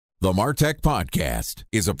The MarTech Podcast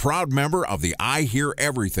is a proud member of the I Hear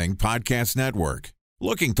Everything Podcast Network.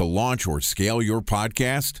 Looking to launch or scale your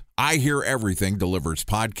podcast? I Hear Everything delivers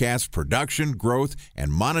podcast production, growth,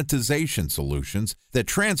 and monetization solutions that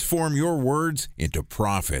transform your words into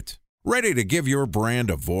profit. Ready to give your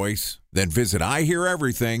brand a voice? Then visit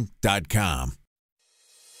iheareverything.com.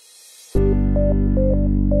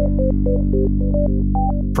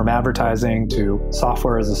 From advertising to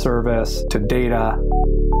software as a service to data.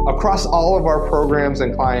 Across all of our programs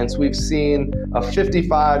and clients, we've seen a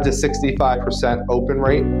 55 to 65% open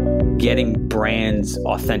rate. Getting brands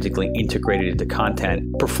authentically integrated into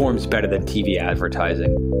content performs better than TV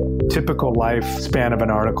advertising. Typical lifespan of an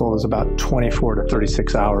article is about 24 to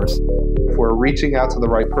 36 hours. If we're reaching out to the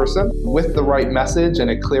right person with the right message and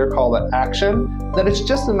a clear call to action, then it's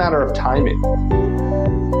just a matter of timing.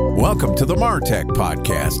 Welcome to the MarTech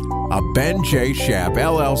Podcast, a Ben J. Schaap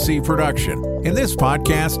LLC production. In this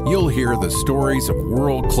podcast, you'll hear the stories of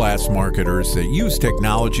world-class marketers that use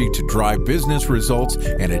technology to drive business results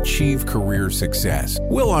and achieve career success.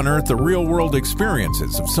 We'll unearth the real-world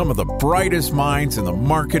experiences of some of the brightest minds in the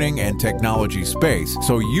marketing and technology space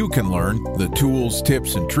so you can learn the tools,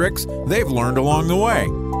 tips, and tricks they've learned along the way.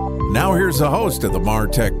 Now here's the host of the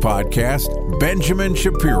MarTech Podcast, Benjamin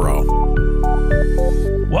Shapiro.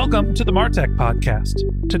 Welcome to the MarTech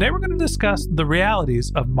Podcast. Today we're going to discuss the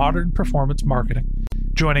realities of modern performance marketing.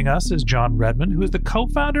 Joining us is John Readman, who is the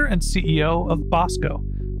co-founder and CEO of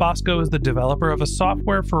BOSCO. BOSCO is the developer of a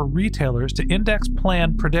software for retailers to index,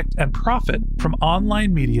 plan, predict, and profit from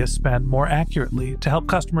online media spend more accurately to help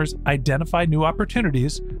customers identify new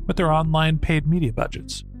opportunities with their online paid media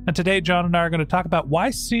budgets. And today, John and I are going to talk about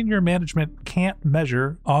why senior management can't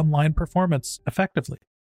measure online performance effectively.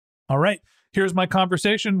 All right. Here's my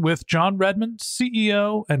conversation with John Readman,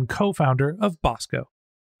 CEO and co-founder of BOSCO.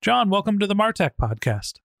 John, welcome to the MarTech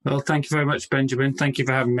Podcast. Well, thank you very much, Benjamin. Thank you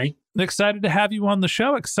for having me. Excited to have you on the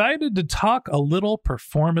show. Excited to talk a little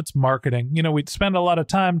performance marketing. You know, we spend a lot of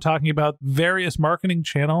time talking about various marketing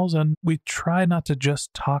channels, and we try not to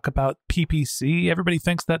just talk about PPC. Everybody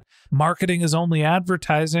thinks that marketing is only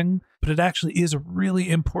advertising, but it actually is a really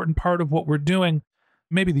important part of what we're doing.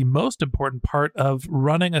 Maybe the most important part of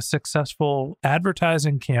running a successful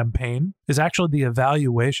advertising campaign is actually the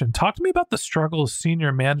evaluation. Talk to me about the struggles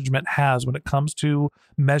senior management has when it comes to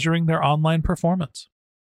measuring their online performance.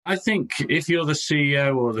 I think if you're the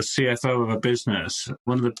CEO or the CFO of a business,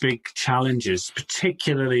 one of the big challenges,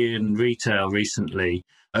 particularly in retail recently,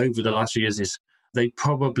 over the last few years, is they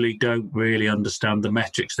probably don't really understand the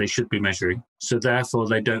metrics they should be measuring. So therefore,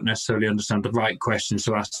 they don't necessarily understand the right questions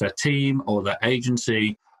to ask their team or their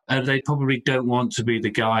agency. And they probably don't want to be the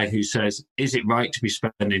guy who says, is it right to be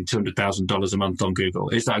spending $200,000 a month on Google?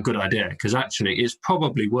 Is that a good idea? Because actually, it's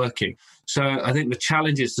probably working. So I think the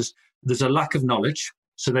challenge is there's a lack of knowledge.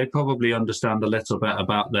 So they probably understand a little bit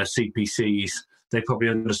about their CPCs. They probably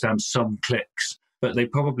understand some clicks, but they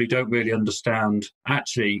probably don't really understand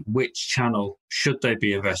actually which channel should they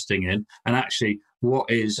be investing in and actually what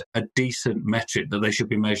is a decent metric that they should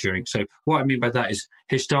be measuring. So what I mean by that is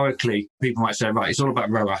historically, people might say, right, it's all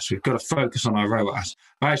about ROAS. We've got to focus on our ROAS.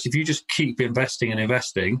 But actually, if you just keep investing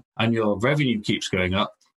and your revenue keeps going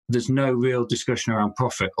up, there's no real discussion around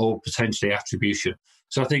profit or potentially attribution.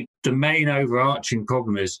 So I think the main overarching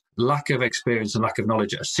problem is lack of experience and lack of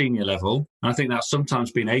knowledge at a senior level. And I think that's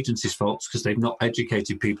sometimes been agencies' faults because they've not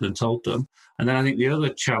educated people and told them. And then I think the other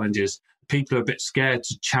challenge is people are a bit scared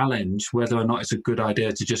to challenge whether or not it's a good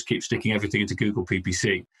idea to just keep sticking everything into Google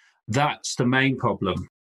PPC. That's the main problem.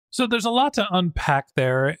 So there's a lot to unpack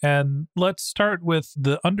there. And let's start with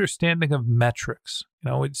the understanding of metrics.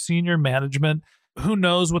 You know, with senior management, who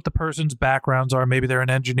knows what the person's backgrounds are? Maybe they're an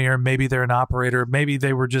engineer, maybe they're an operator, maybe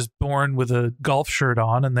they were just born with a golf shirt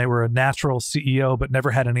on and they were a natural CEO, but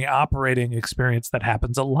never had any operating experience. That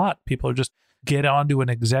happens a lot. People are just get onto an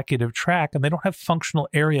executive track and they don't have functional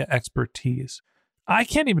area expertise. I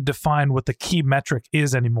can't even define what the key metric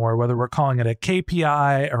is anymore, whether we're calling it a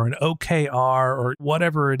KPI or an OKR or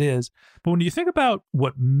whatever it is. But when you think about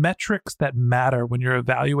what metrics that matter when you're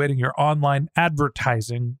evaluating your online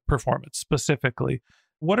advertising performance specifically,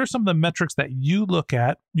 what are some of the metrics that you look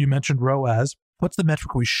at? You mentioned ROAS. What's the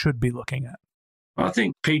metric we should be looking at? I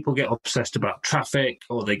think people get obsessed about traffic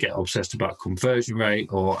or they get obsessed about conversion rate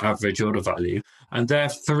or average order value. And they're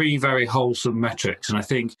three very wholesome metrics. And I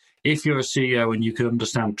think if you're a CEO and you can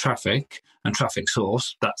understand traffic and traffic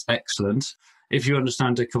source, that's excellent. If you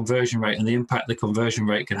understand the conversion rate and the impact the conversion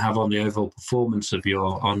rate can have on the overall performance of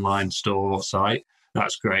your online store or site,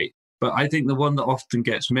 that's great. But I think the one that often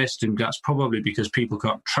gets missed, and that's probably because people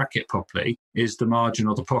can't track it properly, is the margin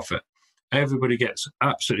or the profit. everybody gets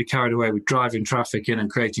absolutely carried away with driving traffic in and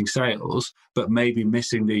creating sales, but maybe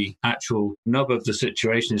missing the actual nub of the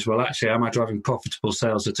situation is, well, actually, am I driving profitable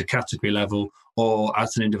sales at a category level or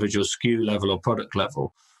at an individual SKU level or product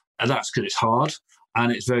level? And that's because it's hard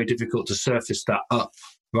and it's very difficult to surface that up,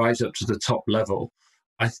 rise up to the top level.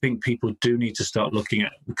 I think people do need to start looking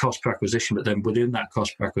at the cost per acquisition, but then within that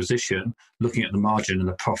cost per acquisition, looking at the margin and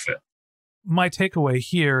the profit. My takeaway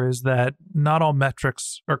here is that not all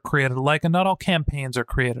metrics are created alike and not all campaigns are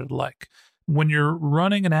created alike. When you're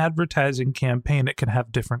running an advertising campaign, it can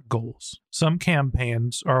have different goals. Some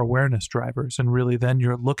campaigns are awareness drivers, and really then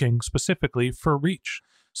you're looking specifically for reach.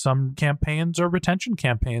 Some campaigns are retention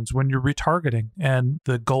campaigns when you're retargeting, and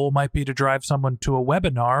the goal might be to drive someone to a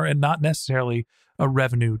webinar and not necessarily a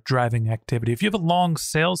revenue driving activity. If you have a long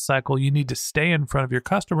sales cycle, you need to stay in front of your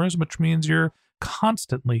customers, which means you're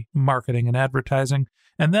constantly marketing and advertising.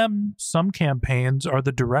 And then some campaigns are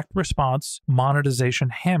the direct response monetization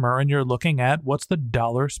hammer, and you're looking at what's the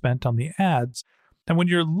dollar spent on the ads. And when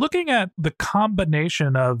you're looking at the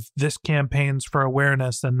combination of this campaign's for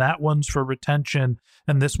awareness and that one's for retention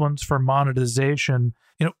and this one's for monetization,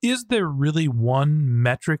 is there really one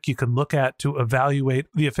metric you can look at to evaluate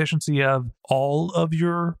the efficiency of all of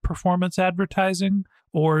your performance advertising?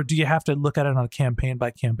 Or do you have to look at it on a campaign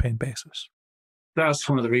by campaign basis? That's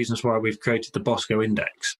one of the reasons why we've created the BOSCO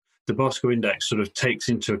index. The BOSCO index sort of takes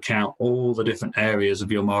into account all the different areas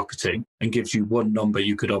of your marketing and gives you one number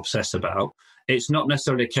you could obsess about. It's not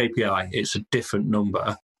necessarily a KPI, it's a different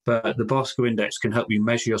number, but the BOSCO index can help you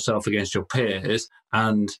measure yourself against your peers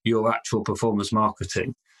and your actual performance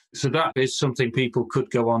marketing. So that is something people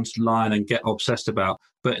could go online and get obsessed about,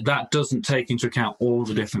 but that doesn't take into account all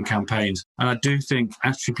the different campaigns. And I do think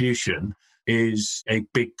attribution is a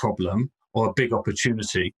big problem or a big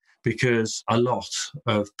opportunity, because a lot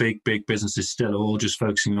of big businesses still are all just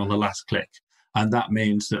focusing on the last click. And that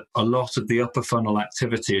means that a lot of the upper funnel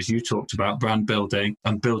activity, as you talked about, brand building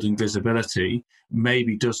and building visibility,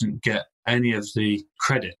 maybe doesn't get any of the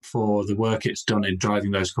credit for the work it's done in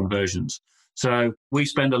driving those conversions. So we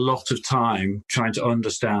spend a lot of time trying to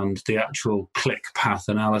understand the actual click path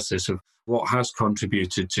analysis of what has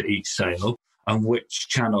contributed to each sale and which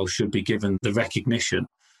channel should be given the recognition.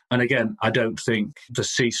 And again, I don't think the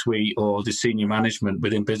C-suite or the senior management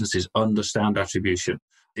within businesses understand attribution.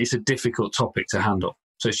 It's a difficult topic to handle.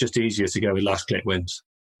 So it's just easier to go with last click wins.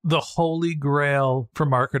 The holy grail for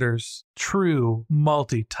marketers, true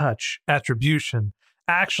multi-touch attribution,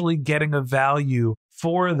 actually getting a value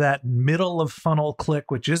for that middle of funnel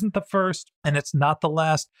click, which isn't the first and it's not the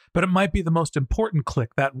last, but it might be the most important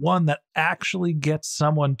click, that one that actually gets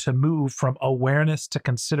someone to move from awareness to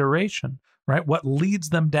consideration. Right? What leads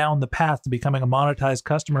them down the path to becoming a monetized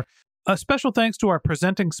customer. A special thanks to our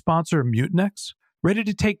presenting sponsor, Mutinex. Ready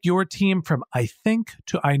to take your team from I think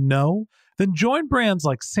to I know? Then join brands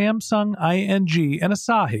like Samsung, ING, and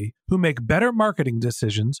Asahi who make better marketing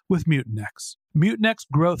decisions with Mutinex. Mutinex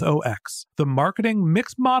Growth OX, the marketing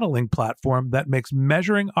mix modeling platform that makes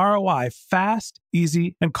measuring ROI fast,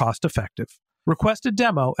 easy, and cost-effective. Request a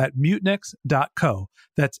demo at mutinex.co.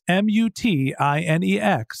 That's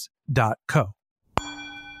MUTINEX.co.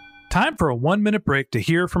 Time for a 1-minute break to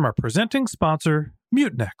hear from our presenting sponsor,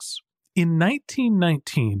 Mutinex. In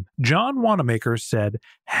 1919, John Wanamaker said,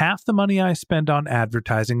 "Half the money I spend on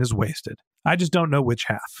advertising is wasted. I just don't know which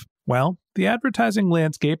half." Well, the advertising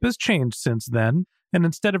landscape has changed since then, and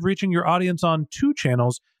instead of reaching your audience on 2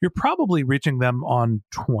 channels, you're probably reaching them on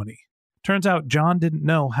 20. Turns out John didn't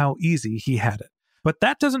know how easy he had it. But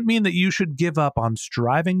that doesn't mean that you should give up on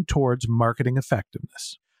striving towards marketing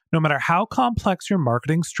effectiveness. No matter how complex your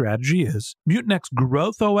marketing strategy is, Mutinex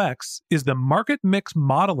Growth OX is the market mix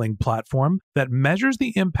modeling platform that measures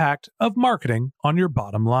the impact of marketing on your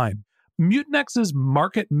bottom line. Mutinex's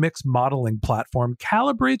market mix modeling platform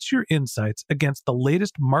calibrates your insights against the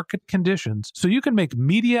latest market conditions so you can make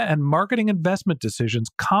media and marketing investment decisions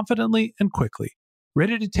confidently and quickly.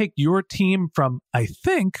 Ready to take your team from I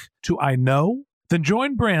think to I know? Then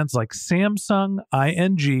join brands like Samsung,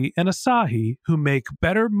 ING, and Asahi who make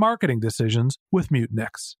better marketing decisions with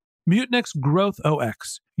Mutinex. Mutinex Growth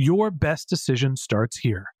OX. Your best decision starts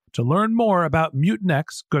here. To learn more about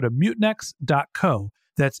Mutinex, go to mutinex.co.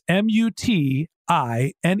 That's MUTINEX.co.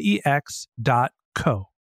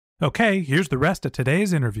 Okay, here's the rest of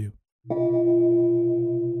today's interview.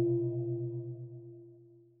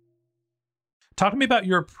 Talk to me about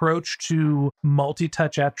your approach to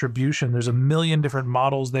multi-touch attribution. There's a million different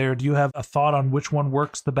models there. Do you have a thought on which one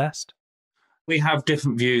works the best? We have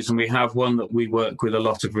different views, and we have one that we work with a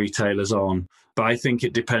lot of retailers on, but I think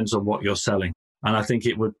it depends on what you're selling. And I think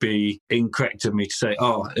it would be incorrect of me to say,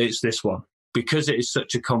 oh, it's this one. Because it is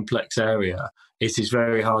such a complex area, it is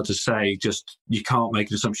very hard to say, just you can't make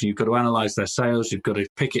an assumption. You've got to analyze their sales. You've got to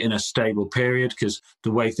pick it in a stable period because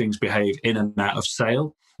the way things behave in and out of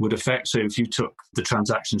sale would affect. So if you took the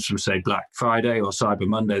transactions from, say, Black Friday or Cyber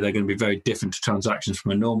Monday, they're going to be very different to transactions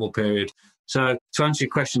from a normal period. So to answer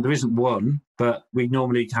your question, there isn't one, but we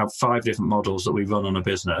normally have 5 different models that we run on a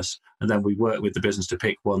business, and then we work with the business to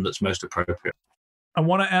pick one that's most appropriate. I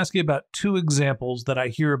want to ask you about 2 examples that I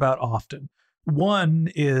hear about often. One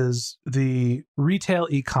is the retail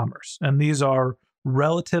e-commerce, and these are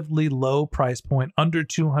relatively low price point, under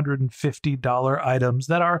 $250 items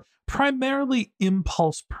that are primarily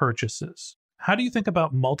impulse purchases. How do you think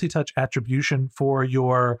about multi-touch attribution for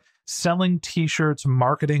your selling t-shirts,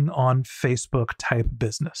 marketing on Facebook type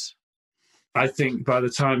business? I think by the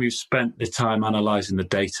time you've spent the time analysing the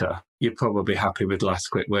data, you're probably happy with last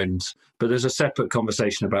quick wins. But there's a separate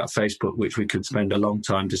conversation about Facebook, which we could spend a long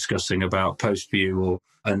time discussing about post-view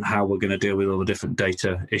and how we're going to deal with all the different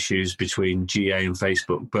data issues between GA and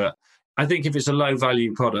Facebook. But I think if it's a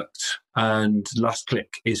low-value product and last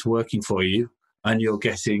click is working for you and you're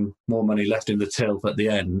getting more money left in the till at the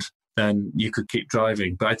end, then you could keep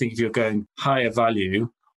driving. But I think if you're going higher value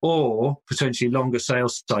or potentially longer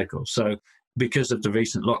sales cycles, so because of the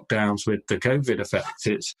recent lockdowns with the COVID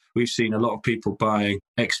effect, we've seen a lot of people buying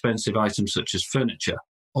expensive items such as furniture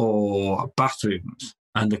or bathrooms,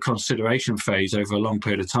 and the consideration phase over a long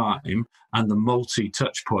period of time and the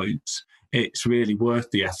multi-touch points, it's really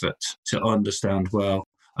worth the effort to understand well.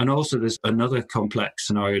 And also there's another complex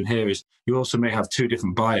scenario in here is you also may have 2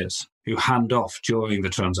 different buyers who hand off during the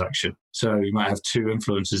transaction. So you might have 2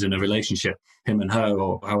 influencers in a relationship, him and her,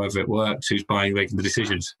 or however it works, who's buying, making the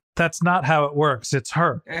decisions. That's not how it works. It's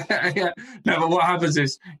her. Yeah. No, but what happens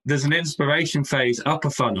is there's an inspiration phase up a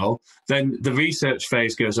funnel, then the research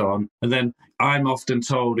phase goes on, and then I'm often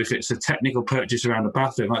told if it's a technical purchase around a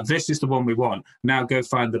bathroom, like, this is the one we want. Now go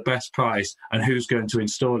find the best price and who's going to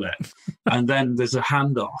install it. And then there's a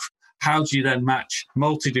handoff. How do you then match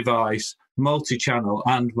multi-device, multi-channel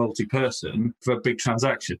and multi-person for a big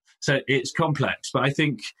transaction? So it's complex, but I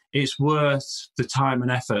think it's worth the time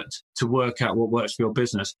and effort to work out what works for your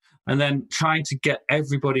business, and then trying to get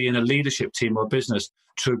everybody in a leadership team or business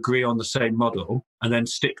to agree on the same model and then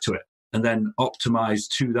stick to it and then optimize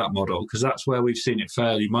to that model, because that's where we've seen it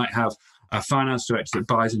fail. You might have a finance director that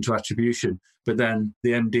buys into attribution, but then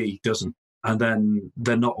the MD doesn't, and then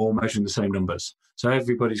they're not all measuring the same numbers. So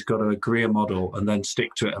everybody's got to agree a model and then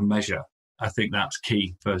stick to it and measure. I think that's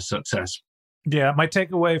key for success. Yeah, my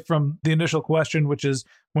takeaway from the initial question, which is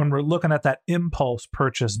when we're looking at that impulse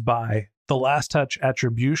purchase buy, the last touch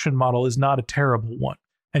attribution model is not a terrible one.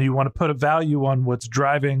 And you want to put a value on what's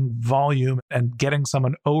driving volume and getting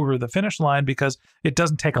someone over the finish line, because it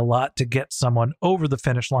doesn't take a lot to get someone over the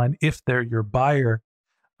finish line if they're your buyer.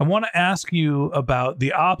 I want to ask you about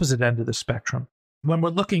the opposite end of the spectrum. When we're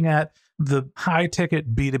looking at the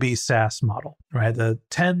high-ticket B2B SaaS model, right? The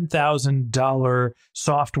 $10,000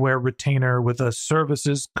 software retainer with a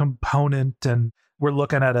services component, and we're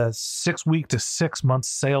looking at a 6-week to 6-month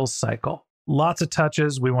sales cycle. Lots of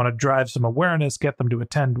touches. We want to drive some awareness, get them to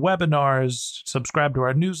attend webinars, subscribe to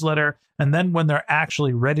our newsletter, and then when they're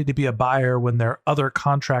actually ready to be a buyer, when their other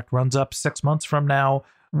contract runs up 6 months from now,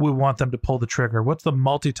 we want them to pull the trigger. What's the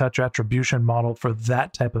multi-touch attribution model for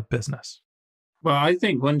that type of business? Well, I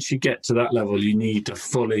think once you get to that level, you need a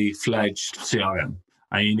fully fledged CRM,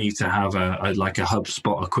 and you need to have a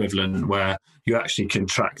HubSpot equivalent where you actually can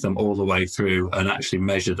track them all the way through and actually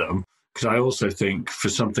measure them. Because I also think for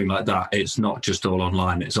something like that, it's not just all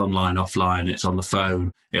online. It's online, offline, it's on the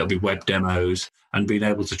phone, it'll be web demos, and being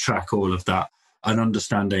able to track all of that and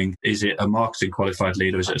understanding, is it a marketing qualified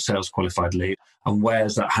lead or is it a sales qualified lead? And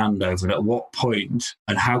where's that handover and at what point?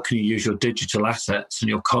 And how can you use your digital assets and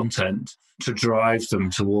your content to drive them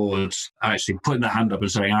towards actually putting their hand up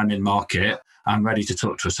and saying, I'm in market, I'm ready to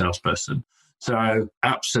talk to a salesperson. So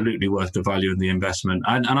absolutely worth the value and the investment.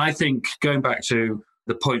 And I think going back to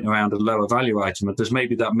the point around a lower value item, if there's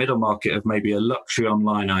maybe that middle market of maybe a luxury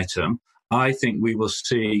online item, I think we will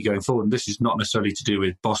see going forward, and this is not necessarily to do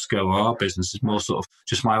with BOSCO or our business, it's more sort of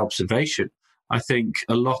just my observation. I think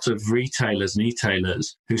a lot of retailers and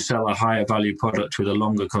e-tailers who sell a higher value product with a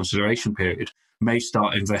longer consideration period may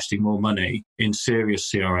start investing more money in serious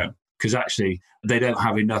CRM, because actually they don't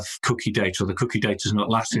have enough cookie data, or the cookie data is not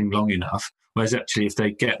lasting long enough. Whereas actually if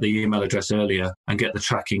they get the email address earlier and get the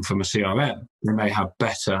tracking from a CRM, they may have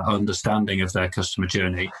better understanding of their customer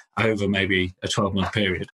journey over maybe a 12-month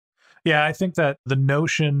period. Yeah, I think that the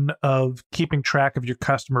notion of keeping track of your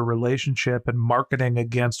customer relationship and marketing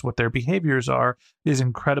against what their behaviors are is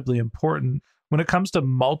incredibly important. When it comes to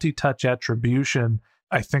multi-touch attribution,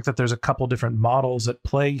 I think that there's a couple different models at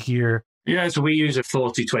play here. Yeah, so we use a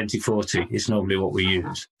 40-20-40 is normally what we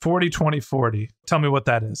use. 40-20-40. Tell me what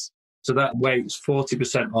that is. So that weights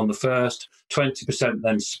 40% on the first, 20%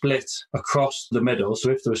 then split across the middle. So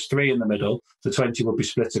if there was 3 in the middle, the 20 would be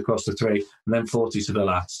split across the 3, and then 40 to the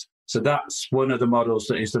last. So that's one of the models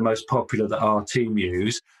that is the most popular that our team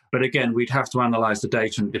use. But again, we'd have to analyze the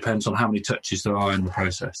data, and it depends on how many touches there are in the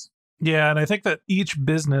process. Yeah, and I think that each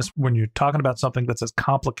business, when you're talking about something that's as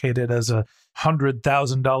complicated as a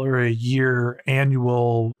 $100,000 a year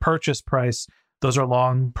annual purchase price, those are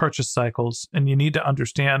long purchase cycles, and you need to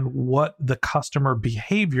understand what the customer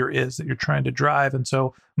behavior is that you're trying to drive. And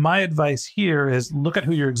so my advice here is look at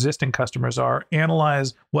who your existing customers are,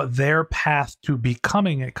 analyze what their path to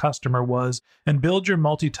becoming a customer was, and build your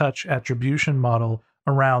multi-touch attribution model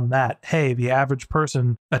around that. Hey, the average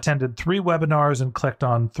person attended 3 webinars and clicked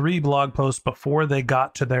on 3 blog posts before they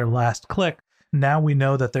got to their last click. Now we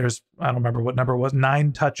know that there's, I don't remember what number it was,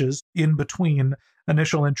 9 touches in between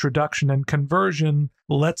initial introduction and conversion.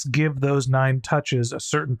 Let's give those 9 touches a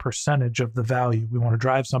certain percentage of the value. We want to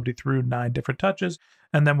drive somebody through 9 different touches.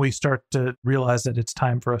 And then we start to realize that it's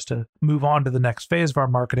time for us to move on to the next phase of our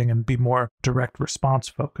marketing and be more direct response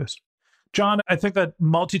focused. John, I think that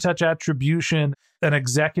multi-touch attribution and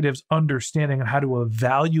executives' understanding of how to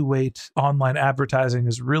evaluate online advertising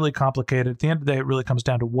is really complicated. At the end of the day, it really comes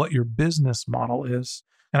down to what your business model is.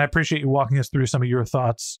 And I appreciate you walking us through some of your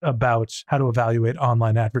thoughts about how to evaluate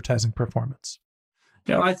online advertising performance.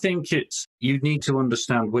 Yeah, I think you need to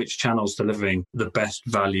understand which channel's delivering the best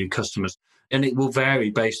value customers. And it will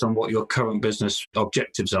vary based on what your current business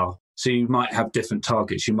objectives are. So you might have different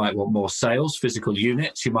targets. You might want more sales, physical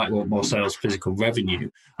units. You might want more sales, physical revenue.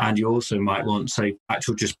 And you also might want, say,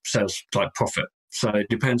 actual just sales like profit. So it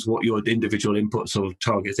depends what your individual inputs or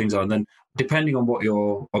target things are. And then depending on what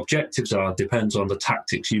your objectives are, depends on the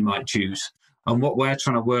tactics you might choose. And what we're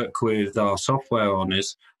trying to work with our software on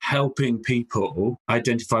is helping people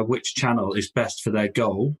identify which channel is best for their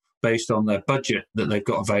goal based on their budget that they've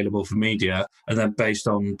got available for media, and then based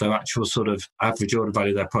on their actual sort of average order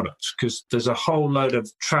value of their products. Because there's a whole load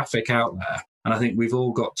of traffic out there. And I think we've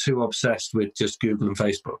all got too obsessed with just Google and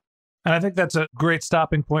Facebook. And I think that's a great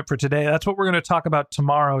stopping point for today. That's what we're going to talk about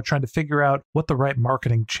tomorrow, trying to figure out what the right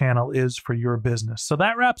marketing channel is for your business. So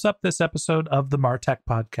that wraps up this episode of the MarTech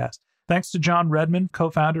Podcast. Thanks to John Readman,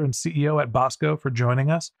 co-founder and CEO at BOSCO, for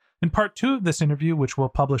joining us. In part 2 of this interview, which we'll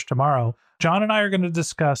publish tomorrow, John and I are going to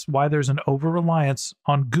discuss why there's an over-reliance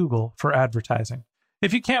on Google for advertising.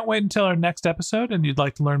 If you can't wait until our next episode and you'd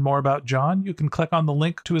like to learn more about John, you can click on the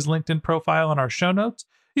link to his LinkedIn profile in our show notes.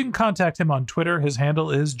 You can contact him on Twitter. His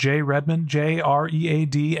handle is jreadman,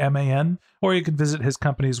 J-R-E-A-D-M-A-N, or you can visit his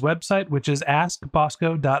company's website, which is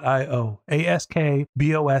askbosco.io, askbosco.io.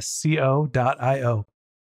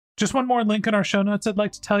 Just one more link in our show notes I'd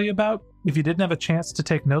like to tell you about. If you didn't have a chance to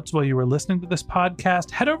take notes while you were listening to this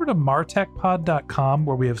podcast, head over to martechpod.com,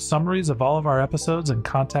 where we have summaries of all of our episodes and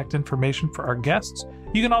contact information for our guests.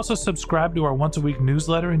 You can also subscribe to our once-a-week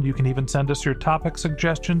newsletter, and you can even send us your topic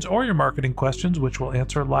suggestions or your marketing questions, which we'll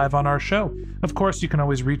answer live on our show. Of course, you can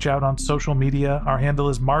always reach out on social media. Our handle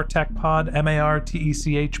is martechpod,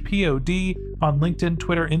 MARTECHPOD, on LinkedIn,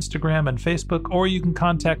 Twitter, Instagram, and Facebook, or you can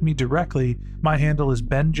contact me directly. My handle is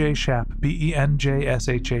Ben J. Shap,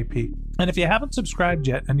 BENJSHAP. And if you haven't subscribed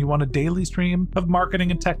yet and you want a daily stream of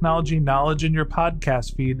marketing and technology knowledge in your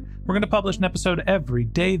podcast feed, we're going to publish an episode every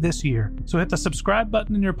day this year. So hit the subscribe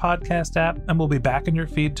button in your podcast app, and we'll be back in your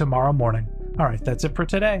feed tomorrow morning. All right, that's it for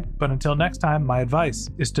today. But until next time, my advice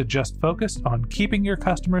is to just focus on keeping your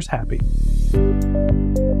customers happy.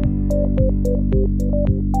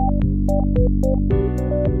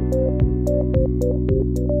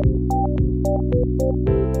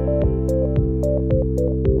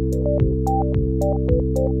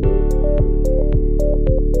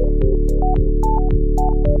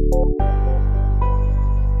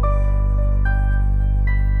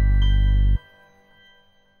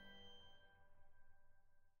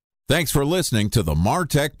 Thanks for listening to the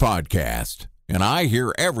MarTech Podcast, an I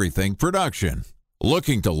Hear Everything production.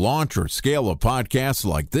 Looking to launch or scale a podcast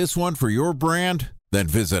like this one for your brand? Then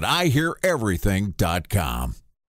visit iheareverything.com.